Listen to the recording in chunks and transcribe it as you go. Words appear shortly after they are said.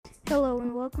Hello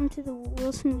and welcome to the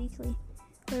Wilson Weekly,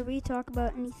 where we talk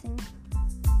about anything.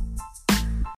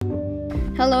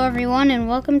 Hello everyone and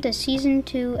welcome to Season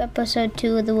 2, Episode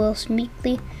 2 of the Wilson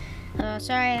Weekly.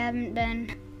 Sorry I haven't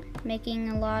been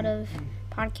making a lot of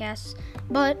podcasts,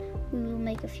 but we will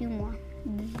make a few more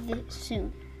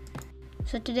soon.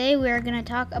 So today we are going to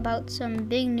talk about some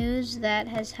big news that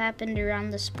has happened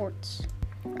around the sports.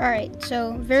 Alright,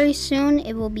 so very soon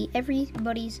it will be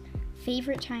everybody's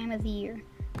favorite time of the year,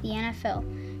 the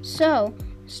NFL. So,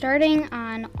 starting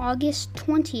on August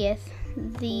 20th,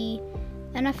 the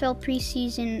NFL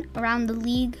preseason around the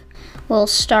league will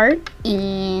start,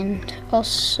 and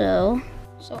also,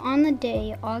 so on the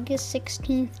day, August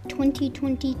 16th,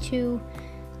 2022,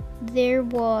 there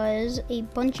was a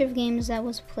bunch of games that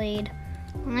was played.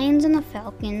 Lions and the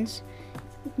Falcons,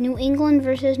 New England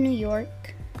versus New York,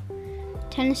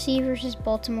 Tennessee versus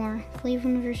Baltimore,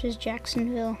 Cleveland versus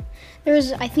Jacksonville. There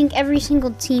was, I think, every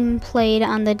single team played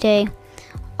on the day,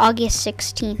 August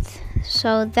 16th.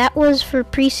 So that was for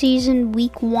preseason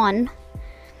week 1.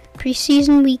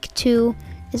 Preseason week 2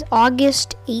 is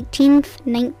August 18th,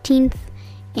 19th,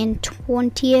 and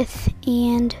 20th,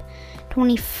 and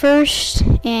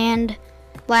 21st, and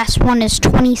last one is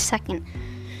 22nd.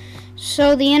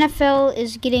 So the NFL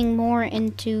is getting more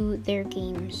into their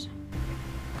games.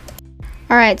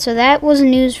 Alright, so that was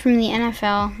news from the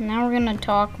NFL. Now we're going to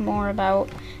talk more about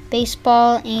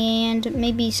baseball and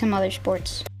maybe some other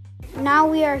sports. Now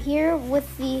we are here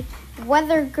with the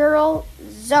weather girl,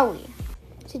 Zoe.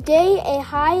 Today, a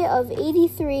high of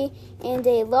 83 and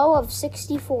a low of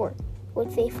 64,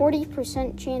 with a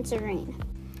 40% chance of rain.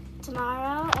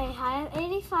 Tomorrow, a high of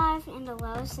 85 and a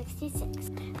low of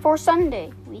 66. For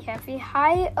Sunday, we have a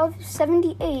high of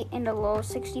 78 and a low of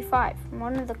 65,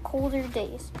 one of the colder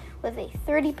days, with a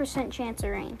 30% chance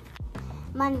of rain.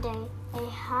 Monday, a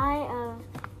high of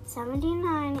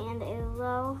 79 and a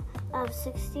low of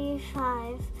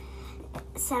 65,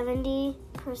 70%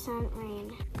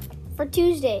 rain. For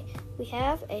Tuesday, we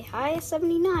have a high of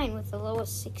 79 with a low of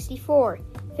 64,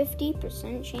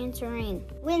 50% chance of rain.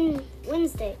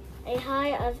 Wednesday, a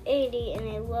high of 80 and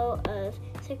a low of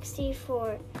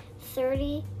 64,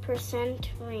 30%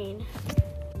 rain.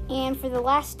 And for the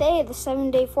last day of the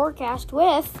 7-day forecast we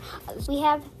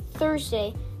have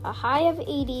Thursday, a high of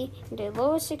 80 and a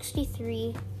low of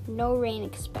 63, no rain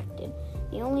expected.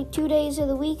 The only 2 days of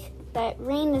the week that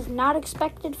rain is not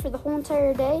expected for the whole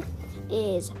entire day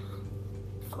is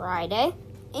Friday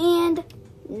and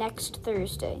next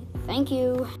Thursday. Thank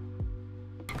you.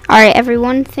 Alright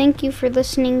everyone, thank you for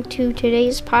listening to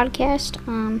today's podcast.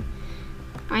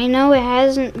 I know it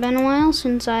hasn't been a while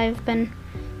since I've been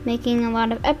making a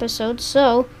lot of episodes,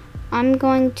 so I'm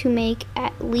going to make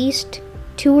at least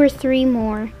 2 or 3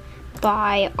 more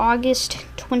by August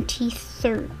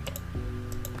 23rd.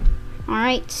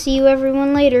 Alright, see you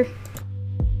everyone later.